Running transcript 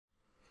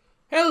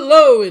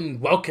Hello and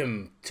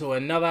welcome to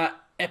another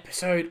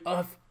episode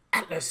of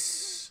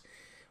Atlas,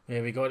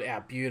 where we got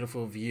our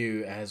beautiful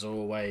view as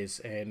always,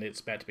 and it's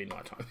about to be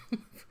night time.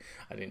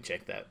 I didn't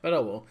check that, but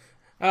oh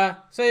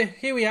well. So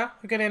here we are,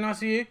 we've got our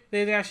nice view.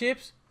 There's our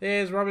ships,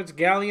 there's Robert's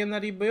galleon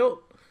that he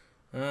built.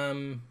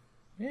 It's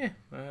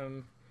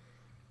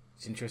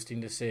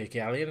interesting to see a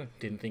galleon.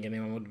 Didn't think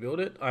anyone would build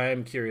it. I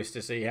am curious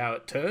to see how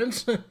it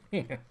turns.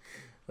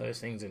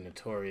 Those things are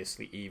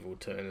notoriously evil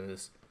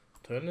turners.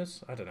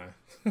 Turners? I don't know.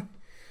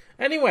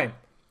 Anyway,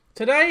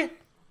 today,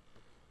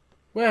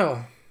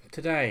 what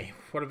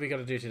have we got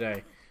to do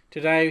today?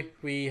 Today,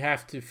 we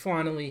have to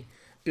finally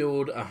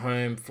build a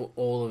home for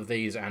all of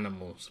these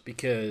animals,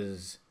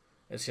 because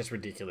it's just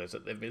ridiculous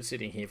that they've been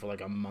sitting here for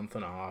like a month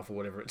and a half or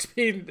whatever it's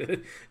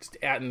been, just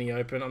out in the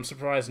open. I'm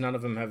surprised none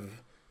of them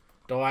have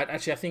died.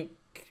 Actually, I think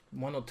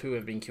one or two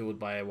have been killed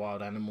by a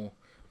wild animal.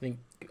 I think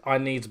I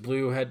Needs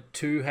Blue had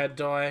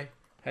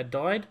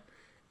died,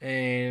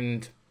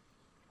 and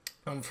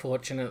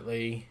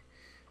unfortunately,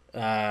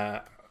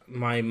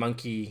 my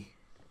monkey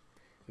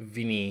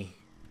Vinny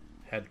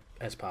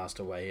has passed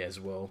away as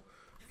well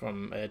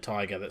from a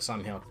tiger that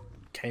somehow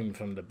came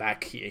from the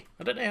back here.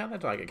 I don't know how that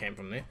tiger came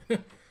from there.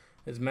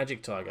 It's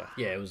magic tiger.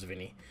 Yeah, it was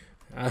Vinny.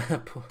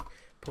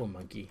 Poor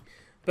monkey.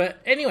 But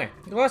anyway,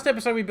 the last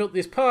episode we built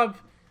this pub,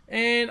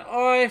 and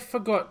I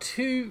forgot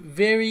two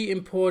very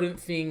important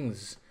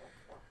things.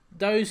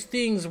 Those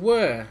things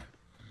were,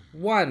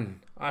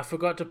 one, I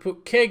forgot to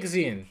put kegs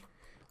in.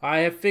 I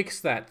have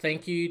fixed that.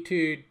 Thank you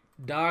to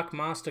Dark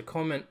Master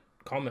Comet.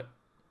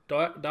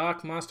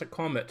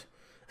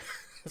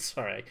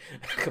 Sorry,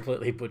 I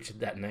completely butchered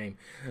that name.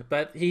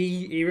 But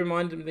he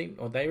reminded me,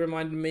 or they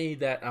reminded me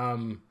that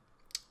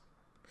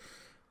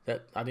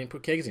that I didn't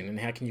put kegs in, and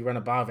how can you run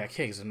a bar without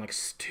kegs? I'm like,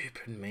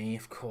 stupid me,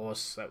 of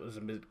course. That was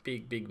a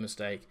big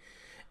mistake.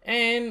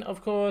 And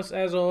of course,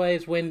 as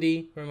always,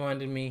 Wendy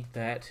reminded me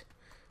that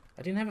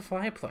I didn't have a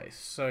fireplace.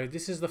 So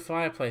this is the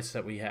fireplace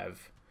that we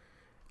have.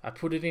 I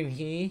put it in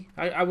here.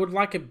 I would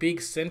like a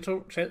big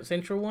central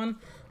one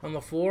on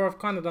the floor. I've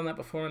kind of done that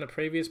before in a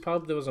previous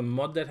pub. There was a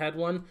mod that had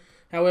one.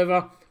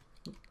 However,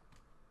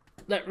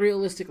 that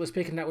realistically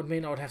speaking, that would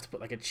mean I would have to put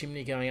like a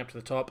chimney going up to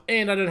the top,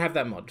 and I don't have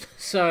that mod.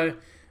 So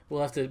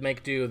we'll have to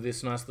make do with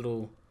this nice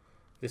little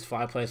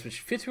fireplace,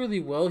 which fits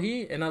really well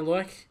here. And I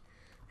like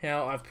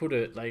how I've put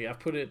it. Like I've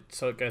put it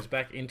so it goes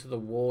back into the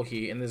wall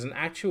here, and there's an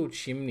actual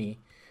chimney.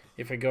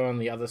 If I go on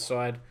the other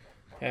side,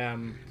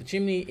 the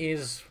chimney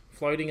is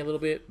floating a little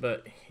bit,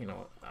 but you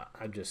know,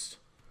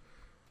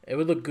 it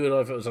would look good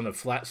if it was on a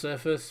flat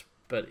surface,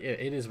 but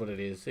it is what it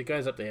is. It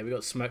goes up there. We've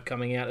got smoke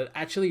coming out. It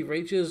actually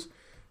reaches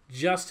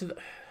just to the,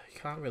 you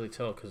can't really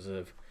tell because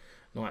of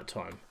night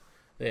time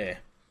there.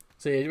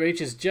 So it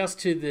reaches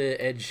just to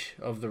the edge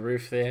of the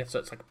roof there, so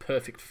it's like a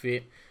perfect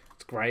fit.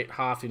 It's great.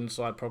 Half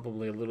inside,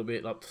 probably a little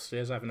bit up the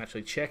stairs. I haven't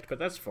actually checked, but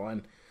that's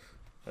fine.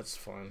 That's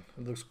fine.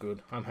 It looks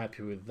good. I'm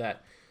happy with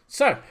that.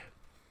 So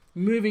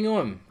moving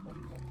on.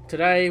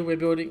 Today we're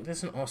building...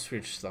 There's an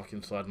ostrich stuck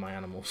inside my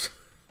animals.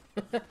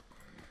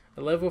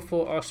 A level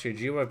 4 ostrich.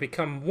 You have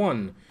become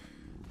one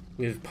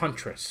with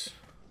Puntress.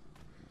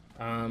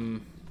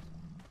 Puntress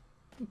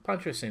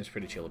seems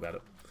pretty chill about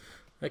it.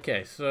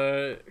 Okay,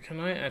 so can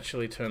I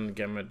actually turn the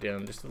camera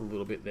down just a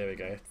little bit? There we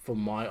go. For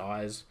my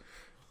eyes.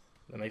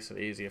 That makes it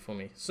easier for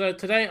me. So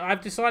today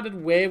I've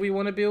decided where we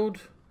want to build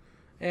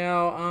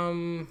our...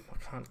 I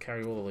can't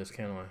carry all of this,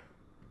 can I?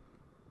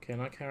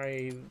 Can I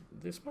carry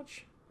this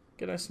much?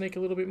 Can I sneak a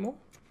little bit more?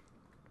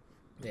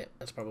 Yeah,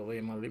 that's probably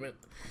in my limit.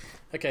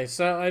 Okay,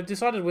 so I've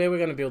decided where we're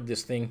going to build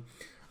this thing.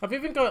 I've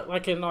even got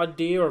like an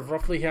idea of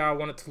roughly how I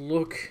want it to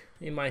look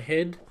in my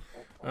head.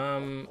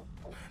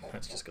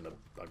 That's just going to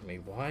bug me.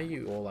 Why are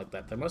you all like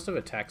that? They must have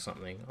attacked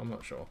something. I'm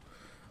not sure.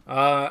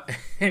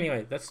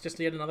 Anyway, that's just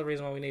yet another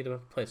reason why we need a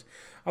place.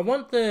 I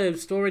want the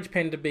storage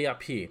pen to be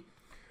up here.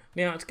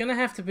 Now, it's going to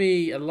have to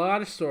be a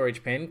large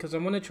storage pen, because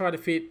I'm going to try to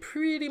fit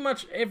pretty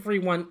much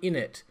everyone in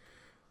it.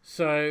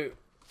 So,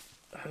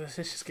 let's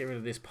just get rid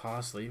of this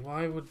parsley.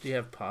 Why would you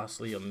have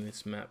parsley on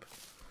this map?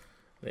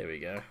 There we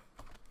go.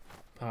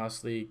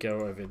 Parsley,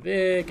 go over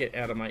there, get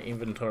out of my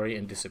inventory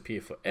and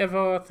disappear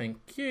forever.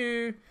 Thank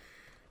you.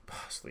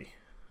 Parsley.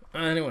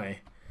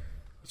 Anyway,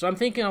 so I'm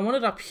thinking I want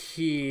it up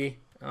here.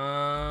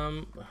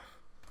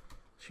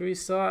 Should we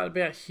start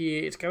about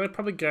here? It's going to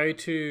probably go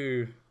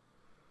to...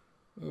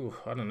 Ooh,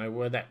 I don't know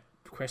where that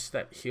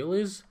hill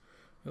is.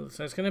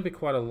 So it's going to be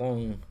quite a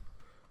long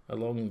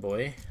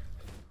boy.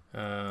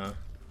 That's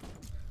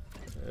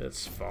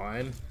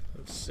fine.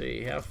 Let's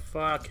see, how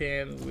far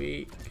can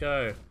we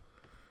go?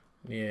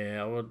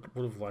 Yeah, I would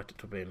have liked it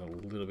to be a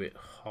little bit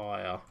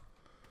higher,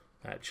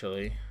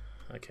 actually.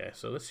 Okay,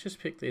 so let's just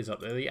pick these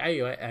up. They're the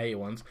A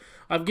ones.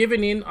 I've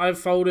given in. I've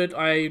folded.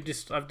 I've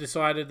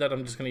decided that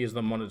I'm just going to use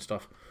the modded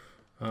stuff,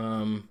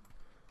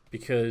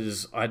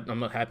 because I'm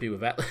not happy with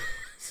that.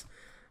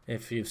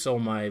 If you saw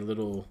my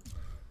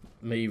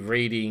me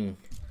reading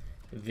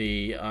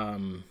the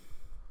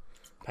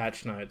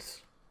patch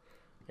notes,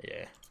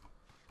 yeah.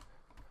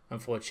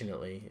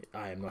 Unfortunately,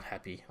 I am not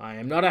happy. I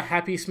am not a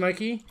happy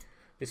Smokey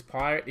this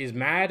pirate is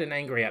mad and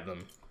angry at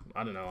them.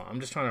 I don't know. I'm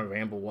just trying to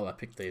ramble while I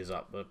pick these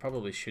up, but I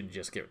probably should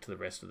just get to the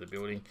rest of the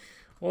building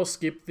or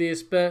skip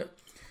this, but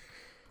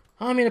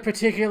I'm in a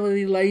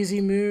particularly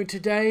lazy mood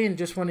today and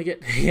just want to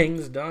get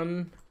things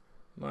done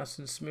nice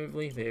and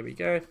smoothly. There we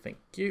go. Thank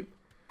you.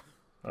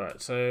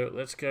 Alright, so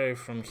let's go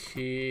from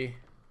here.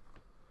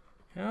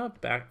 How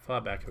far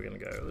back are we going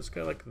to go? Let's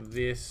go like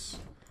this.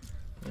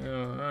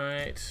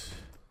 Alright.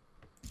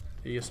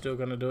 You're still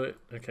going to do it?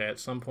 Okay, at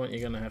some point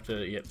you're going to have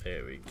to... Yep,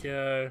 there we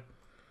go.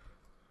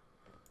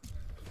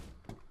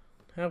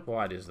 How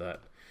wide is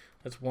that?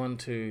 That's 1,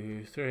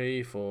 2,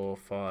 3, 4,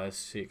 5,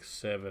 6,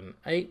 7,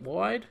 8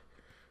 wide.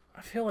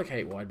 I feel like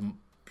 8 wide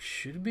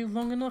should be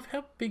long enough.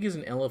 How big is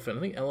an elephant?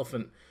 I think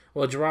elephant...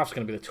 Well, a giraffe's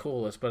going to be the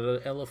tallest, but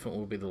an elephant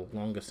will be the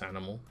longest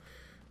animal.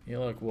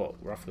 You're like, what,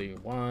 roughly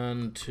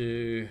 1,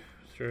 2,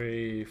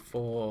 3,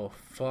 4,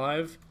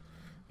 5.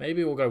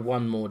 Maybe we'll go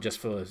one more just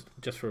for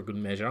a good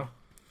measure.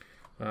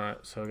 Alright,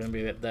 so we're going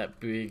to be that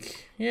big.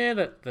 Yeah,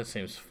 that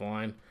seems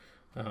fine.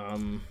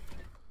 Okay,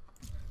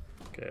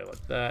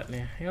 like that.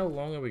 Now, how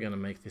long are we going to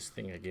make this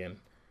thing again?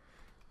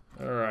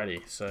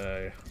 Alrighty,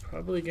 so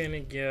probably going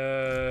to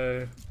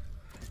go...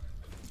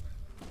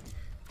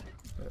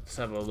 Let's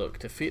have a look.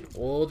 To fit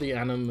all the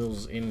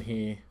animals in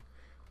here,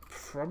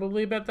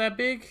 probably about that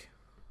big,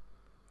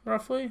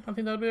 roughly. I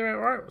think that'll be about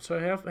right. So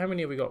how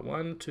many have we got?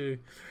 1, 2, 3,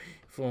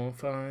 4,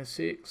 5,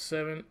 6,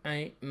 7,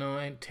 8,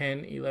 9,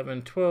 10,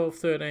 11, 12,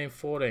 13,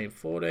 14.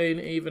 14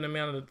 even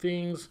amount of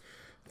things.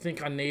 I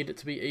think I need it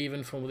to be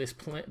even for this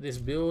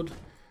build.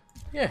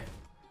 Yeah.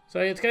 So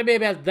it's going to be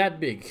about that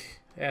big,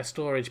 our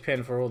storage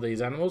pen for all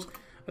these animals.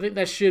 I think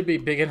that should be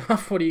big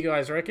enough. What do you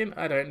guys reckon?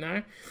 I don't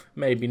know.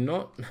 Maybe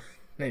not.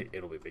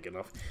 It'll be big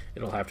enough.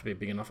 It'll have to be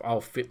big enough.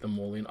 I'll fit them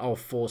all in. I'll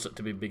force it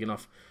to be big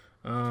enough.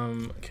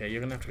 Okay, you're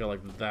gonna have to go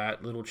like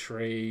that. Little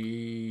tree,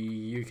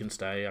 you can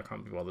stay. I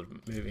can't be bothered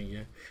moving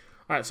you.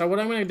 Alright, so what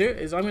I'm gonna do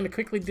is I'm gonna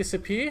quickly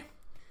disappear,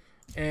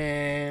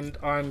 and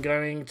I'm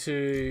going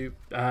to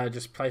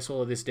just place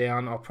all of this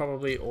down. I'll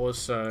probably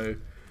also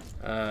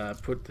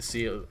put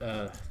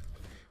the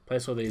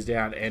place all these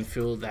down and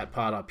fill that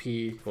part up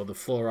here, or the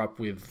floor up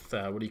with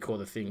what do you call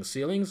the thing?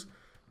 Ceilings.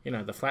 You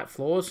know, the flat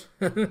floors.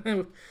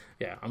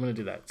 Yeah, I'm going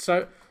to do that.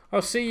 So,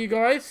 I'll see you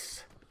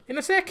guys in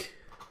a sec.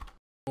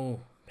 Oh,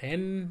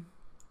 pen,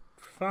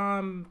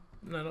 farm,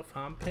 no, not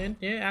farm, pen.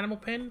 Yeah, animal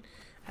pen.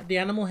 At the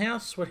animal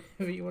house,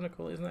 whatever you want to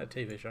call it. Isn't that a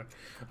TV show?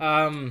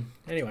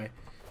 Anyway,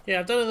 yeah,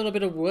 I've done a little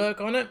bit of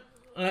work on it.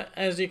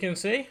 As you can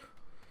see,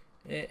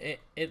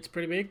 it's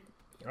pretty big.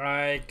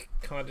 I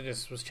kind of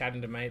just was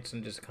chatting to mates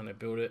and just kind of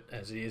built it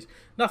as it is.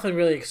 Nothing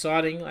really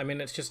exciting. I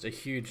mean, it's just a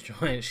huge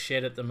giant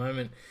shed at the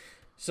moment.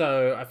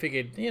 So I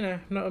figured, you know,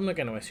 I'm not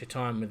going to waste your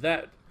time with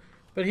that.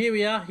 But here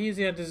we are. Here's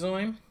our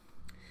design.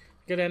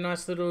 Got our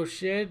nice little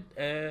shed,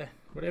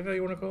 whatever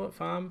you want to call it,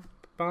 farm,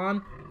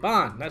 barn.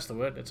 Barn, that's the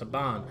word. It's a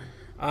barn.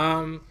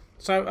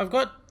 So I've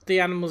got the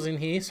animals in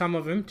here, some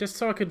of them, just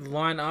so I could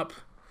line up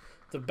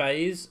the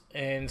bays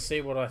and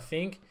see what I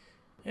think.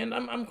 And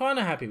I'm kind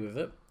of happy with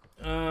it.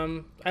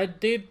 I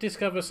did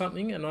discover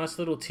something, a nice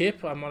little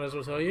tip, I might as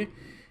well tell you.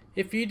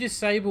 If you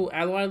disable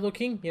ally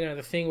looking, you know,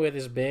 the thing where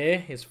this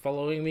bear is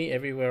following me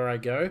everywhere I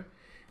go,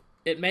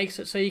 it makes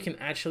it so you can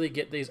actually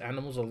get these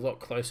animals a lot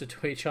closer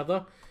to each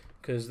other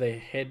because their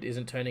head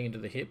isn't turning into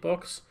the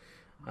hitbox.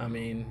 I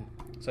mean,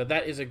 so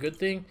that is a good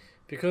thing.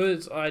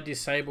 Because I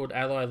disabled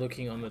ally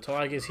looking on the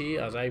tigers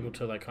here, I was able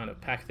to like kind of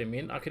pack them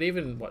in. I could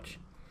even watch.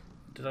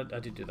 I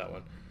did do that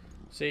one.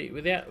 See,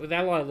 with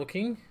ally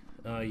looking,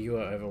 you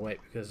are overweight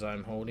because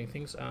I'm holding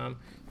things.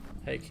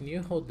 Hey, can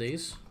you hold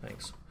these?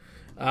 Thanks.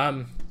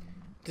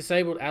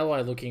 Disabled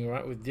ally looking,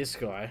 right, with this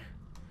guy,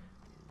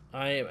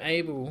 I am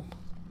able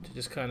to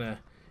just kind of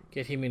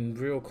get him in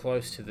real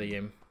close to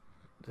the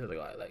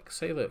guy. Like,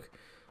 see, look,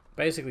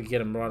 basically get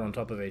them right on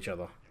top of each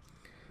other.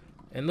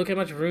 And look how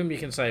much room you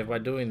can save by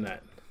doing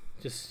that.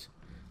 Just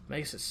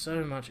makes it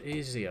so much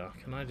easier.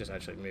 Can I just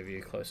actually move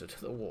you closer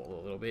to the wall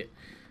a little bit?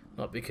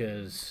 Not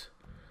because,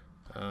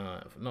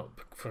 not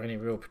for any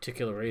real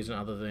particular reason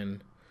other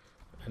than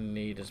I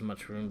need as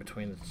much room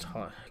between the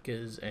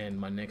tigers and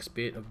my next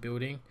bit of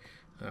building.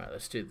 Alright,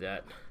 let's do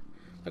that.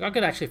 Like, I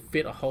could actually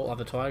fit a whole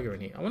other tiger in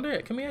here. I wonder,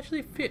 can we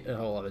actually fit a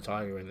whole other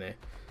tiger in there?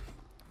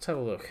 Let's have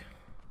a look.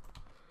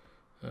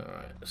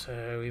 Alright,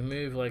 so we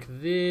move like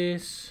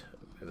this.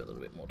 Move a little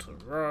bit more to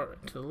the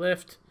right, to the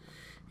left.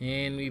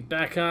 And we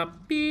back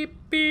up. Beep,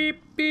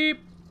 beep, beep.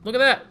 Look at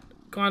that.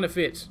 Kind of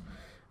fits.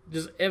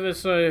 Just ever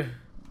so...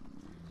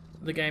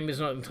 The game is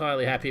not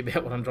entirely happy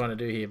about what I'm trying to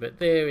do here, but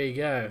there we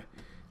go.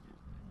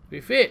 We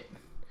fit.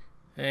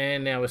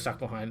 And now we're stuck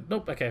behind.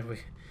 Nope, okay.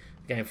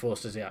 The game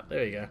forced us out.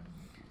 There we go.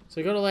 So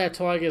we got all our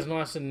tigers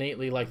nice and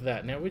neatly like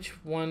that. Now, which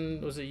one...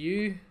 Was it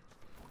you?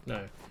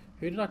 No.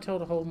 Who did I tell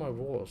to hold my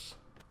walls?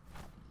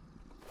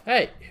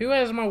 Hey, who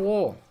has my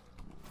wall?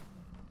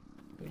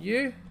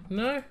 You?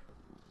 No?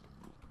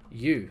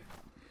 You.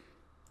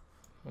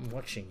 I'm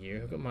watching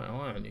you. I've got my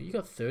eye on you. You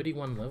got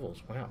 31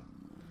 levels. Wow.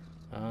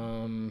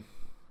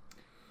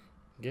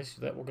 Guess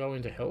that will go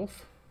into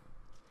health.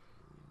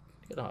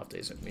 Get a half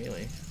decent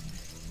melee.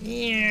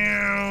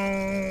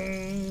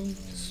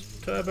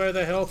 Just turbo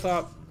the health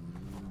up.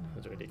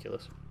 That's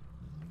ridiculous.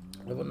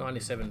 Level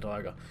 97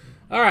 tiger.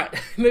 Alright,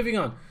 moving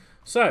on.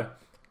 So,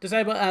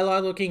 disable ally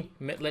looking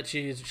lets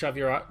you shove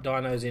your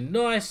dinos in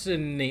nice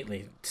and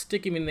neatly.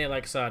 Stick him in there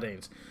like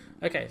sardines.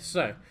 Okay,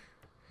 so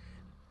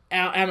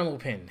our animal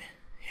pen.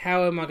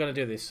 How am I going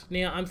to do this?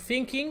 Now, I'm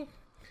thinking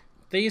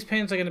these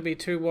pens are going to be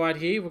too wide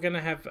here. We're going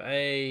to have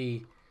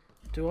a...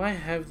 Do I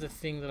have the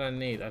thing that I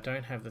need? I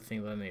don't have the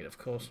thing that I need. Of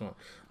course not.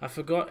 I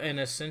forgot an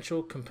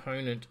essential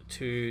component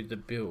to the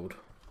build.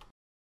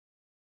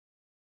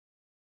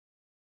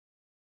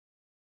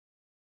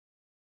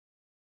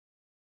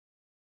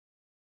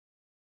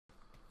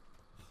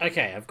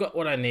 Okay, I've got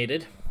what I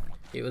needed.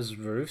 It was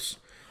roofs.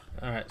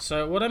 Alright,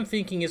 so what I'm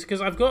thinking is,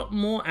 because I've got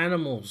more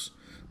animals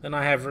than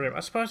I have room, I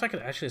suppose I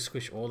could actually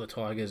squish all the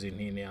tigers in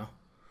here now.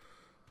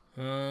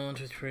 1,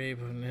 2, 3,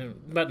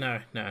 but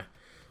no.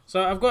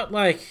 So I've got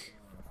like...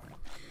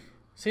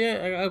 See,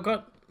 I've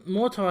got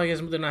more tigers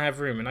than I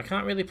have room, and I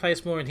can't really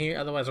place more in here,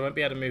 otherwise I won't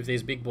be able to move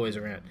these big boys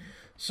around.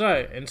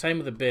 So, and same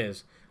with the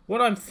bears.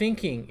 What I'm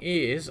thinking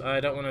is, I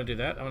don't want to do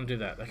that, I want to do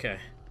that, okay.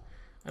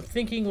 I'm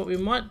thinking what we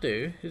might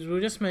do is we'll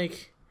just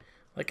make...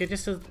 Like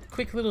just a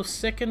quick little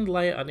second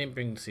layer. I didn't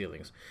bring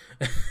ceilings.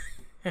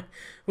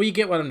 Well, you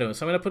get what I'm doing.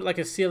 So I'm going to put like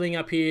a ceiling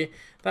up here.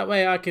 That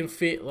way I can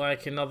fit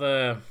like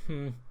another...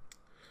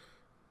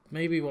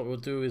 Maybe what we'll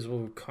do is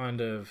we'll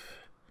kind of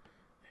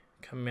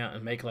come out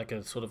and make like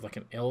a sort of like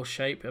an L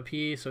shape up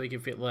here. So we can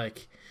fit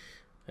like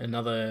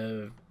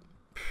another...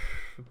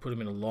 Put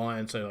them in a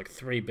line. So like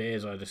 3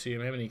 bears, I'd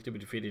assume. How many did we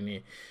fit in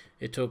here?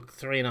 It took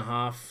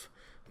 3.5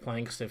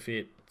 planks to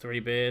fit 3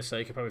 bears, so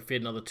you could probably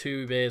fit another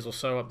 2 bears or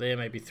so up there,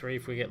 maybe 3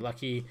 if we get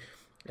lucky.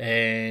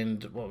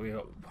 And what we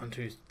got, 1,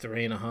 2,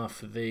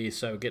 3.5 of these,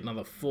 so we'll get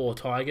another 4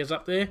 tigers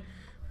up there.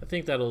 I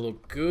think that'll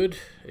look good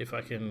if I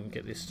can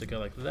get this to go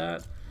like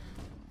that.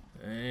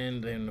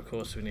 And then of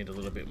course we need a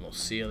little bit more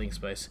ceiling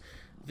space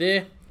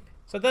there.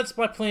 So that's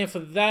my plan for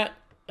that.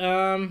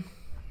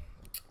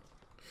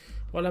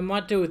 What I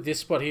might do with this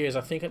spot here is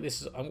I think that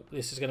this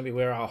is going to be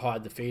where I'll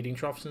hide the feeding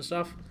troughs and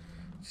stuff.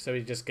 So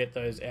we just get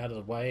those out of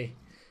the way.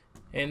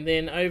 And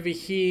then over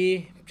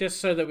here,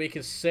 just so that we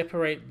can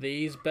separate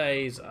these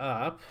bays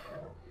up,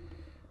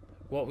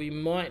 what we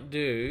might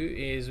do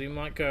is we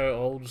might go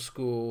old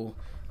school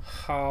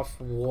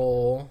half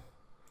wall.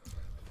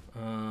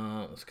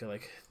 Let's go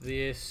like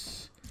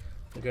this.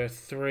 We'll go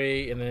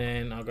 3, and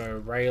then I'll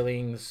go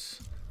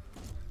railings.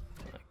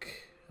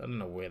 Like, I don't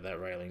know where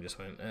that railing just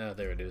went.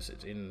 There it is.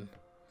 It's in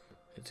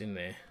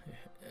there.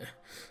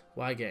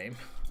 Why game?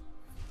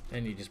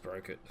 And you just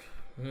broke it.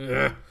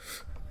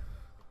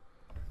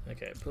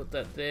 Okay, put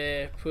that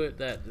there, put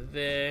that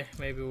there.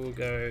 Maybe we'll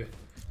go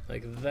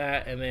like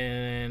that, and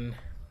then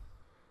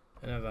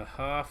another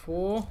half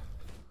wall.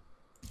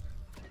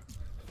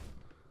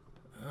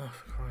 Oh,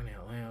 for crying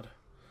out loud.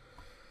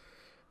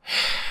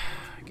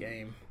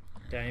 Game.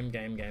 Alright,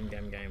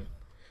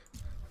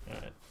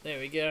 there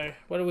we go.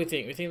 What do we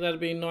think? We think that'd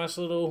be a nice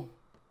little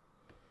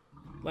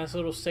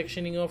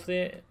sectioning off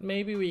there.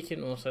 Maybe we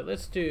can also,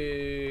 let's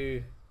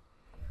do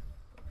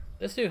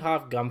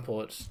half gun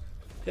ports.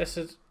 Just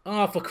as,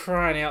 oh, for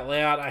crying out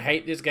loud, I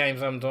hate this game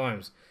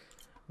sometimes.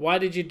 Why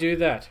did you do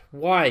that?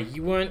 Why?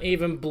 You weren't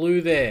even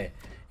blue there.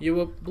 You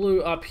were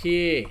blue up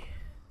here.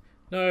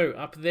 No,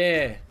 up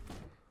there.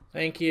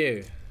 Thank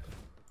you.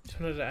 Just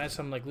wanted to add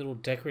some like little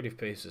decorative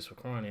pieces, for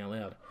crying out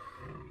loud.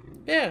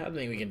 Yeah, I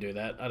think we can do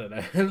that. I don't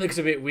know. It looks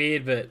a bit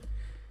weird, but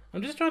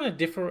I'm just trying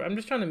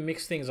to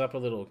mix things up a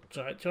little.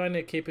 Trying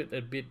to keep it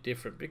a bit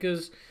different,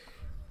 because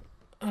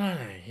I don't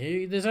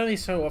know, there's only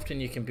so often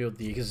you can build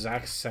the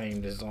exact same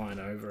design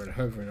over and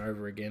over and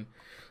over again.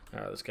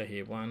 Alright, let's go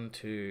here. 1,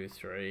 2,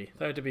 3.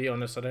 Though, to be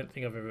honest, I don't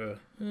think I've ever...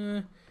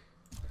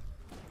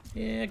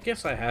 yeah, I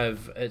guess I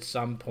have at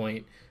some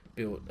point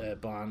built a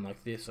barn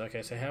like this.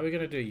 Okay, so how are we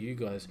going to do you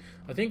guys?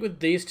 I think with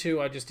these two,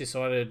 I just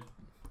decided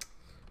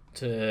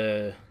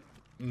to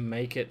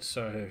make it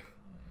so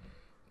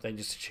they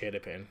just share the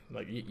pen.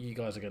 Like, you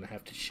guys are going to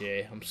have to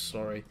share. I'm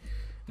sorry.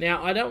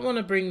 Now, I don't want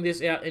to bring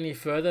this out any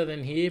further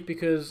than here,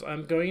 because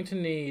I'm going to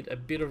need a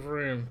bit of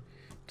room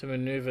to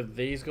maneuver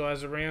these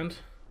guys around,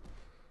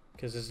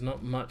 because there's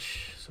not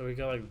much. So we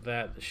go like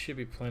that. There should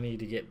be plenty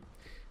to get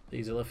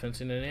these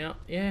elephants in and out.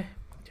 Yeah,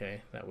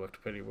 okay, that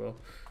worked pretty well.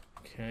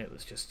 Okay,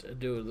 let's just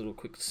do a little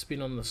quick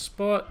spin on the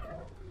spot.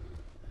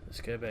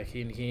 Let's go back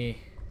in here.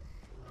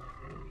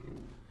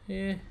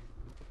 Yeah,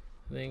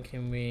 then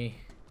can we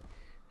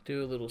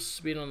do a little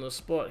spin on the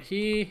spot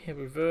here and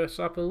reverse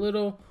up a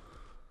little.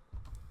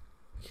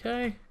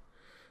 Okay,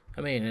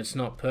 I mean, it's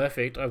not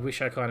perfect. I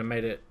wish I kind of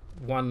made it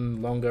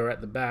one longer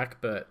at the back,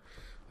 but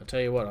I'll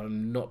tell you what,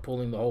 I'm not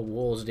pulling the whole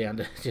walls down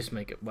to just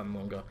make it one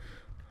longer.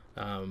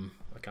 I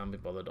can't be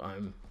bothered.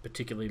 I'm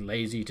particularly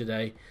lazy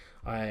today.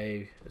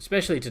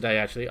 Especially today,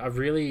 actually. I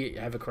really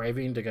have a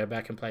craving to go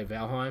back and play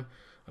Valheim.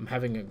 I'm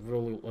having a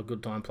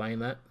good time playing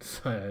that,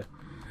 so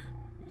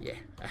yeah,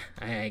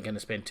 I ain't gonna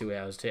spend 2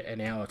 hours,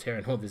 an hour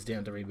tearing all this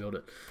down to rebuild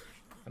it.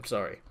 I'm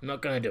sorry. I'm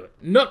not gonna do it.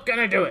 Not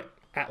gonna do it!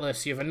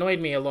 Atlas, you've annoyed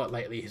me a lot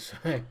lately, so...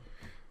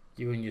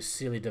 You and your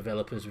silly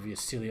developers with your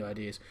silly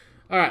ideas.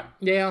 Alright,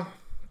 now...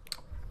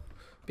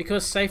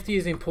 Because safety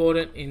is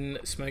important in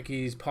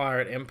Smokey's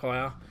Pirate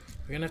Empire,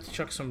 we're gonna have to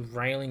chuck some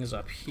railings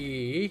up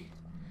here.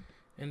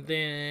 And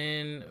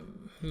then...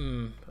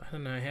 I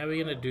don't know, how are we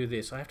gonna do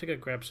this? I have to go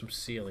grab some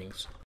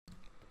ceilings.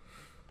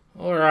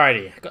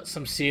 Alrighty, got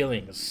some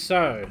ceilings.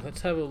 So,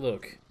 let's have a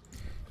look.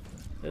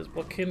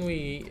 What can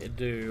we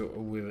do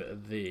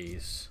with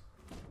these?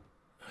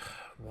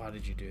 Why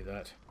did you do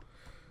that?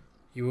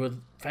 You were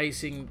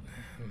facing...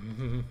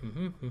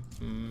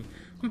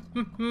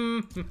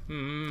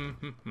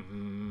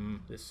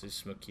 This is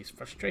Smokey's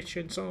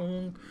frustration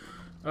song.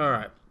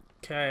 Alright,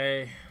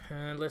 okay.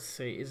 Let's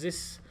see. Is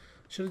this...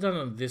 Should have done it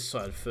on this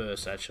side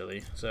first,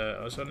 actually. So,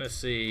 I was trying to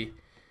see...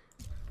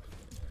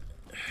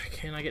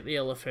 Can I get the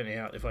elephant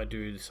out if I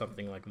do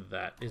something like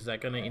that? Is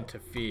that going to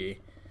interfere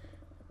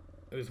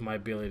with my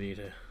ability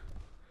to...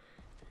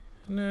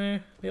 No,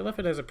 the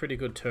elephant has a pretty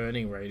good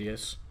turning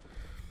radius.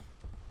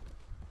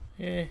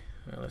 Yeah,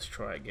 well, let's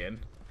try again.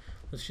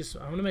 I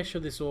want to make sure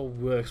this all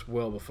works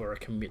well before I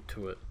commit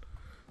to it.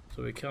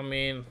 So we come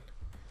in.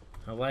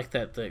 I like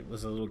that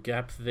there's a little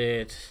gap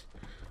there.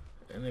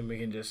 And then we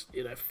can just,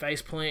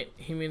 face plant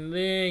him in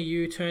there.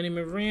 You turn him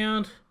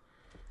around.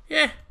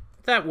 Yeah,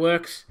 that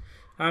works.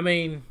 I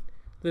mean,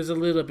 there's a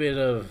little bit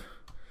of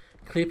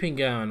clipping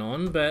going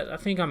on, but I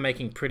think I'm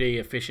making pretty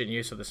efficient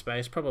use of the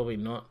space. Probably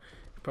not.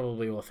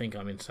 Probably will think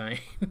I'm insane.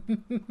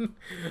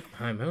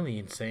 I'm only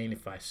insane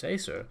if I say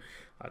so.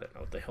 I don't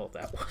know what the hell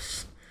that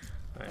was.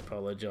 I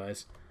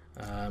apologize.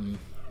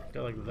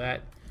 Go like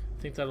that.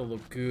 I think that'll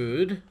look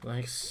good.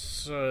 Like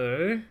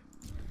so.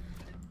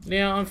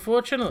 Now,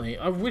 unfortunately,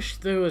 I wish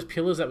there was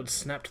pillars that would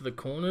snap to the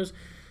corners.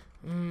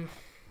 Can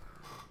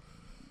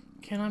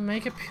I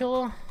make a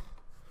pillar?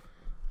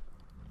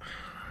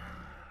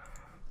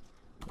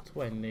 What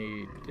do I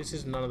need? This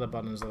is none of the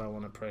buttons that I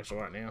want to press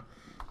right now.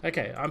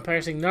 Okay, I'm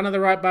pressing none of the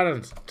right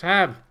buttons.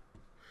 Tab.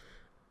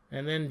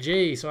 And then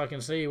G, so I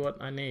can see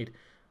what I need.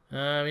 We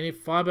need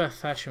fiber,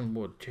 thatch, and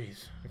wood.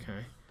 Jeez,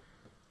 okay.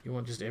 You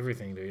want just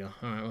everything, do you?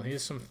 Alright, well,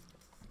 here's some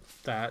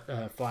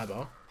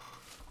fiber.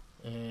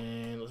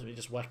 And let me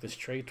just whack this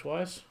tree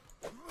twice.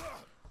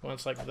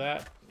 Once like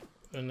that,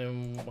 and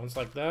then once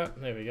like that.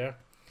 There we go.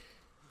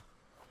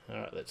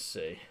 Alright, let's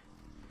see.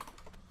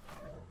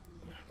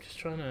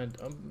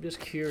 I'm just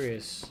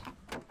curious.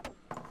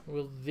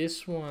 Will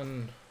this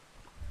one...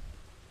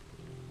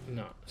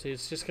 No. See,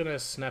 it's just going to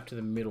snap to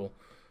the middle.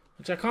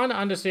 Which I kind of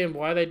understand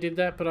why they did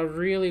that, but I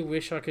really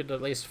wish I could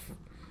at least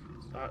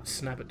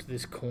snap it to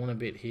this corner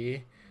bit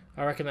here.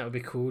 I reckon that would be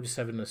cool, just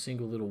having a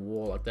single little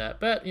wall like that.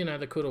 But,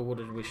 the coulda,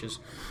 woulda wishes.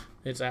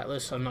 It's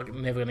Atlas. I'm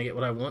never going to get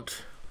what I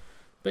want.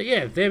 But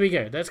yeah, there we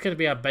go. That's going to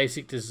be our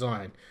basic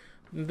design.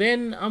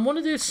 Then I want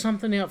to do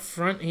something out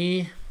front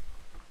here.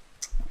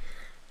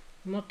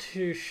 I'm not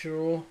too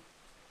sure.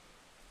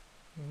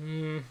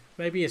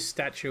 Maybe a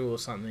statue or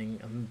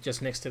something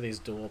just next to these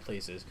door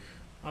pieces.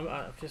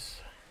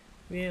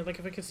 Yeah, like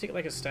if I could stick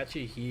like a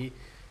statue here,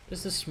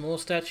 just a small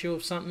statue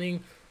of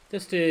something,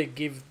 just to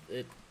give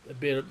it a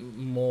bit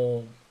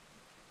more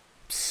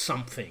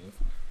something.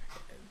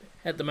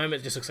 At the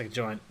moment, it just looks like a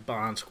giant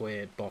barn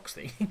square box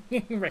thing,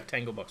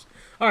 rectangle box.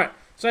 All right,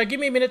 so give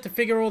me a minute to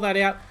figure all that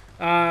out.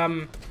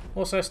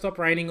 Also, stop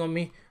raining on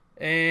me.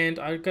 And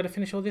I've got to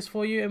finish all this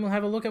for you, and we'll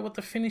have a look at what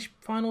the finished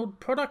final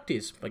product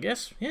is, I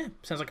guess. Yeah,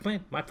 sounds like a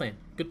plan. My plan.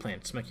 Good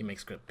plan. Smokey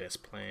makes good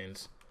best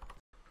plans.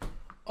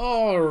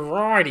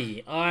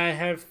 Alrighty, I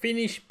have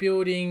finished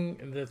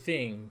building the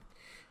thing.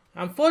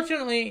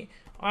 Unfortunately,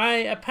 I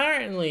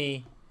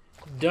apparently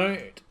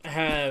don't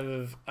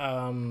have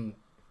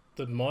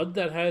the mod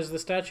that has the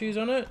statues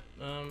on it.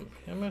 How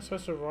am I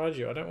supposed to ride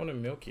you? I don't want to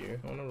milk you.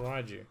 I want to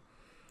ride you.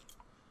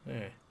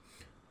 Yeah.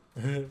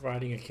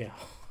 Riding a cow.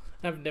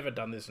 I've never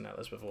done this in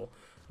Atlas before.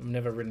 I've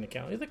never ridden a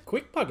cow. They're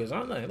quick buggers,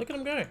 aren't they? Look at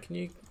them go.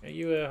 Are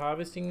you a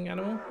harvesting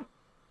animal?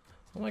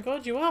 Oh my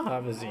god, you are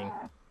harvesting.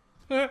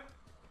 Do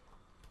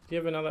you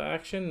have another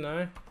action?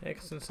 No.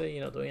 Excellency,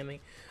 you're not doing anything.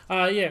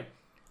 Yeah.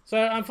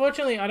 So,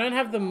 unfortunately, I don't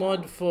have the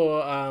mod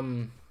for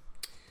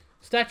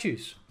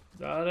statues.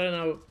 I don't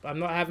know.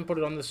 I haven't put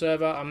it on the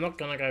server. I'm not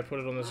going to go put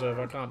it on the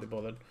server. I can't be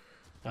bothered.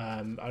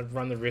 I'd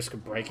run the risk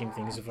of breaking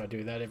things if I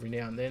do that every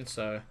now and then.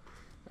 So,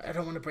 I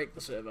don't want to break the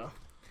server.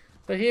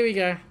 But here we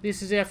go.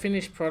 This is our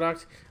finished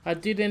product. I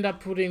did end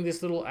up putting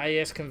this little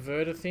AS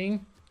converter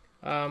thing.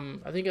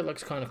 I think it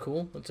looks kind of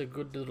cool. It's a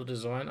good little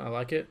design. I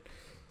like it.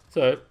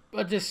 So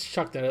I just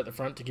chucked that at the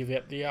front to give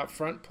it the up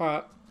front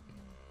part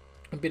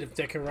a bit of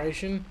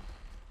decoration.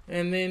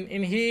 And then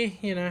in here,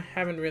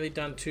 haven't really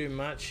done too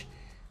much.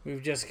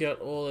 We've just got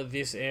all of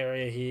this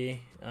area here.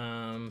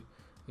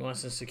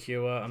 Nice and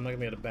secure. I'm not going to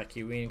be able to back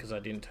you in because I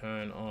didn't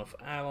turn off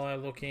ally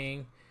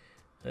looking.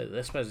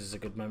 I suppose this is a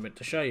good moment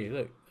to show you.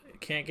 Look.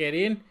 Can't get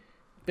in,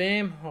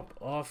 bam, hop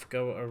off,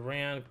 go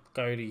around,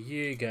 go to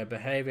you, go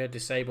behavior,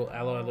 disable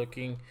ally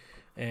looking,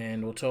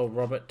 and we'll tell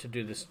Robert to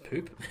do this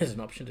poop. There's an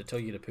option to tell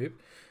you to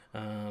poop.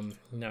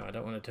 No, I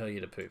don't want to tell you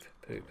to poop.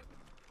 Poop.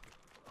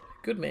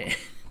 Good man.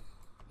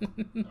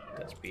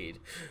 That's weird.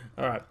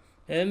 Alright.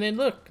 And then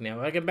look,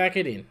 now I can back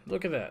it in.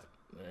 Look at that.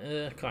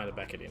 Kind of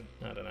back it in.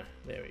 I don't know.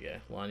 There we go.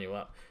 Line you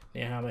up.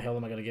 Now how the hell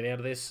am I going to get out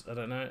of this? I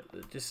don't know.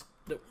 Just...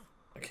 Nope.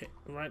 Okay,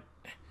 right.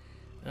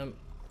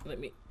 Let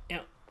me...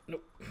 Out.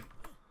 Nope.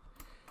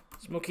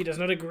 Smokey does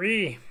not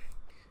agree.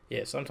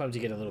 Yeah, sometimes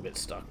you get a little bit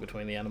stuck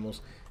between the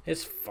animals.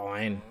 It's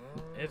fine.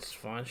 It's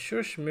fine.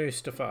 Shush,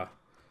 Mustafa.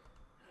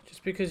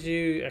 Just because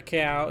you're a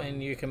cow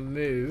and you can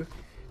moo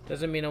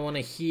doesn't mean I want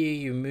to hear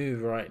you moo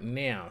right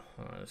now.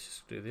 Alright, let's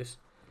just do this.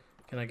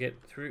 Can I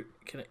get through?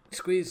 Can I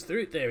squeeze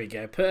through? There we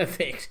go.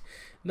 Perfect.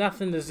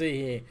 Nothing to see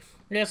here.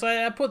 Yes,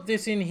 I put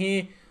this in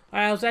here.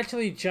 I was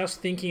actually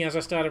just thinking as I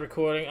started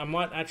recording, I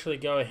might actually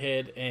go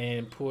ahead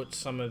and put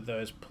some of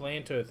those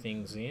planter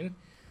things in.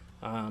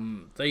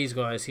 These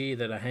guys here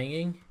that are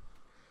hanging.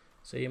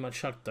 So you might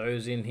chuck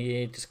those in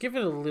here. Just give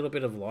it a little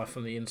bit of life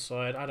on the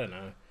inside. I don't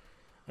know.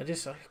 I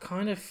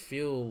kind of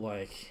feel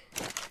like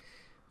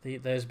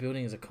those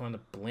buildings are kind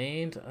of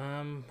bland.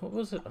 What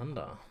was it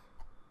under?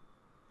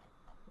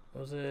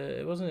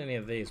 It wasn't any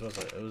of these, was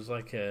it? It was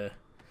like there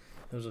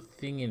was a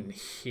thing in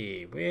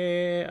here.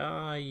 Where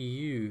are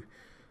you?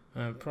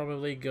 I'm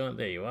probably going.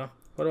 There you are.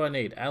 What do I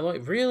need? Alloy?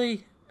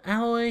 Really?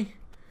 Alloy?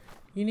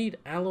 You need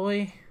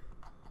alloy?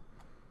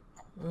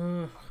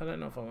 I don't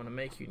know if I want to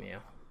make you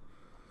now.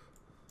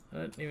 I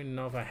don't even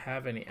know if I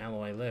have any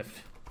alloy left.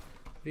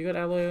 Have you got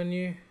alloy on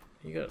you?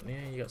 Yeah,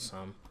 you got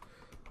some.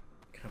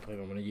 Can't believe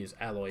I'm going to use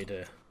alloy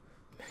to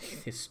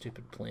make this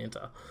stupid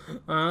planter.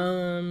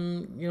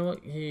 You know what?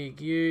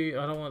 Here,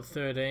 I don't want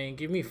 13.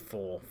 Give me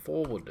 4.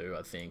 4 will do,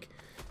 I think.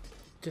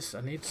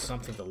 I need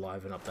something to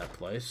liven up that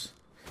place.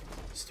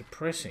 It's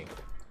depressing.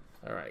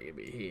 Alright, you'll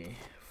be here.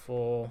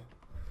 4.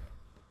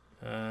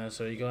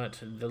 So you got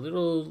the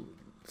little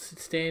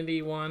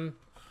standy one.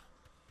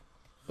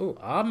 Oh,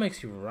 R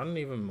makes you run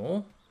even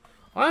more.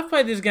 I've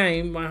played this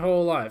game my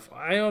whole life.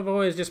 I have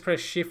always just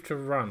pressed shift to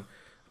run.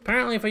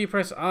 Apparently if you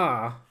press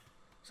R,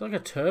 it's like a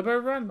turbo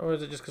run, or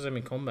is it just because I'm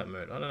in combat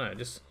mode? I don't know,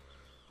 just...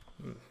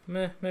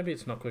 maybe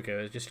it's not quicker,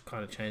 it just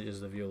kind of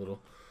changes the view a little.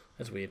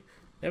 That's weird.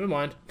 Never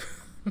mind.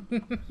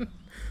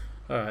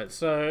 Alright,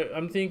 so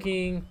I'm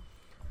thinking...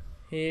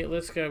 Here,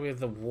 let's go with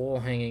the wall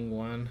hanging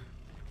one.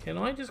 Can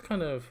I just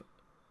kind of...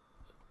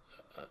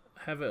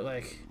 have it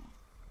like...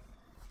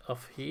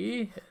 off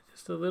here?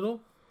 Just a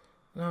little?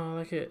 No, I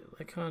like it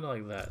like kind of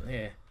like that.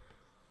 Yeah.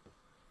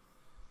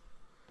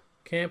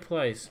 Can't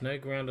place. No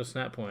ground or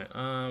snap point.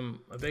 I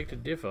beg to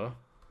differ.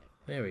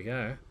 There we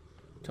go.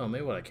 Tell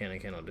me what I can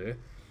and cannot do.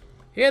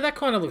 Yeah, that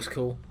kind of looks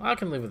cool. I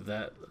can live with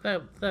that.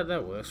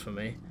 That works for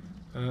me.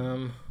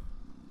 How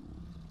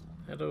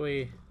do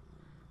we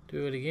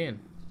do it again?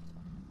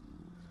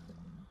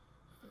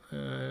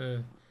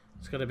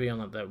 It's got to be on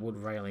like that wood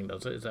railing,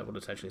 does it? Is that what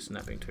it's actually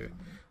snapping to?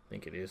 I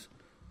think it is.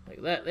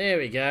 Like that. There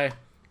we go.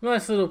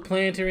 Nice little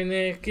planter in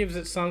there. Gives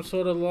it some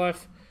sort of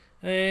life.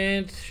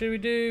 And should we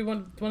do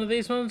one of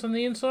these ones on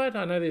the inside?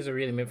 I know these are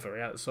really meant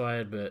for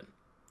outside, but...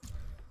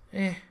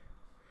 I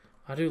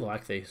do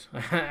like these. I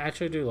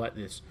actually do like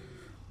this.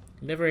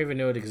 Never even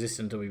knew it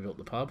existed until we built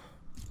the pub.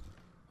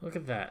 Look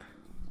at that.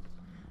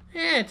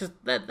 Yeah,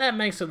 that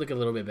makes it look a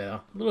little bit better.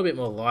 A little bit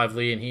more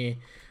lively in here.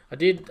 I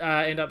did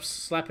end up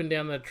slapping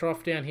down the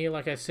trough down here,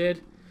 like I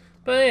said.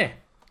 But yeah,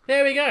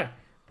 there we go.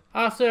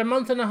 After a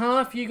month and a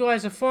half, you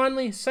guys are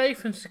finally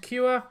safe and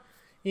secure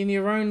in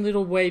your own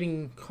little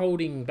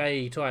holding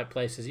bay type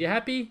places. You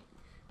happy?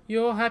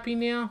 You all happy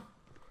now?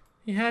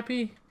 You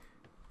happy?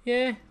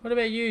 Yeah? What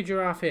about you,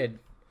 Giraffe Head?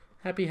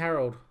 Happy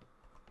Harold?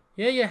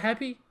 Yeah, you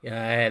happy?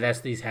 Yeah, that's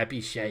this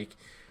happy shake.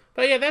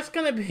 But yeah, that's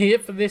going to be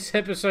it for this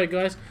episode,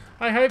 guys.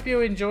 I hope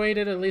you enjoyed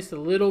it at least a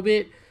little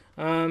bit.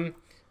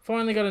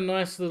 Finally got a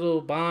nice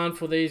little barn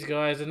for these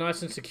guys. They're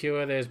nice and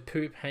secure. There's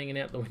poop hanging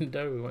out the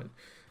window. We went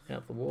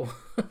out the wall.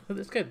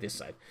 Let's go this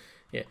side.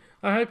 Yeah,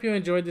 I hope you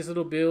enjoyed this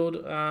little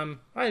build.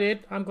 I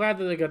did. I'm glad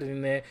that they got it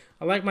in there.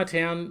 I like my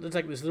town. It's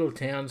like this little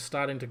town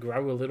starting to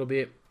grow a little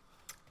bit.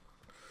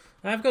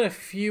 I've got a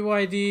few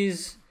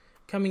ideas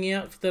coming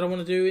out that I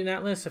want to do in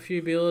Atlas. A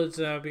few builds.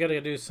 We got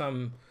to do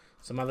some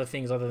other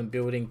things other than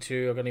building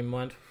too. I've got in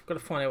mind. I've got to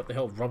find out what the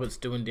hell Robert's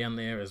doing down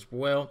there as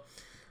well.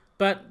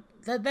 But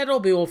that'll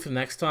be all for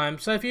next time.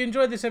 So if you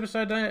enjoyed this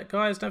episode,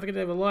 guys, don't forget to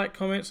have a like,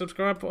 comment,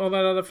 subscribe, all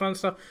that other fun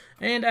stuff.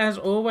 And as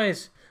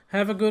always,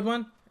 have a good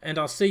one. And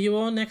I'll see you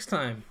all next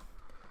time.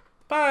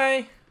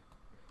 Bye!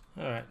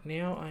 Alright,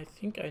 now I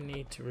think I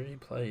need to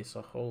replace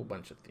a whole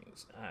bunch of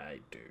things. I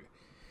do.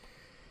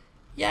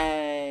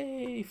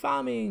 Yay!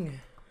 Farming!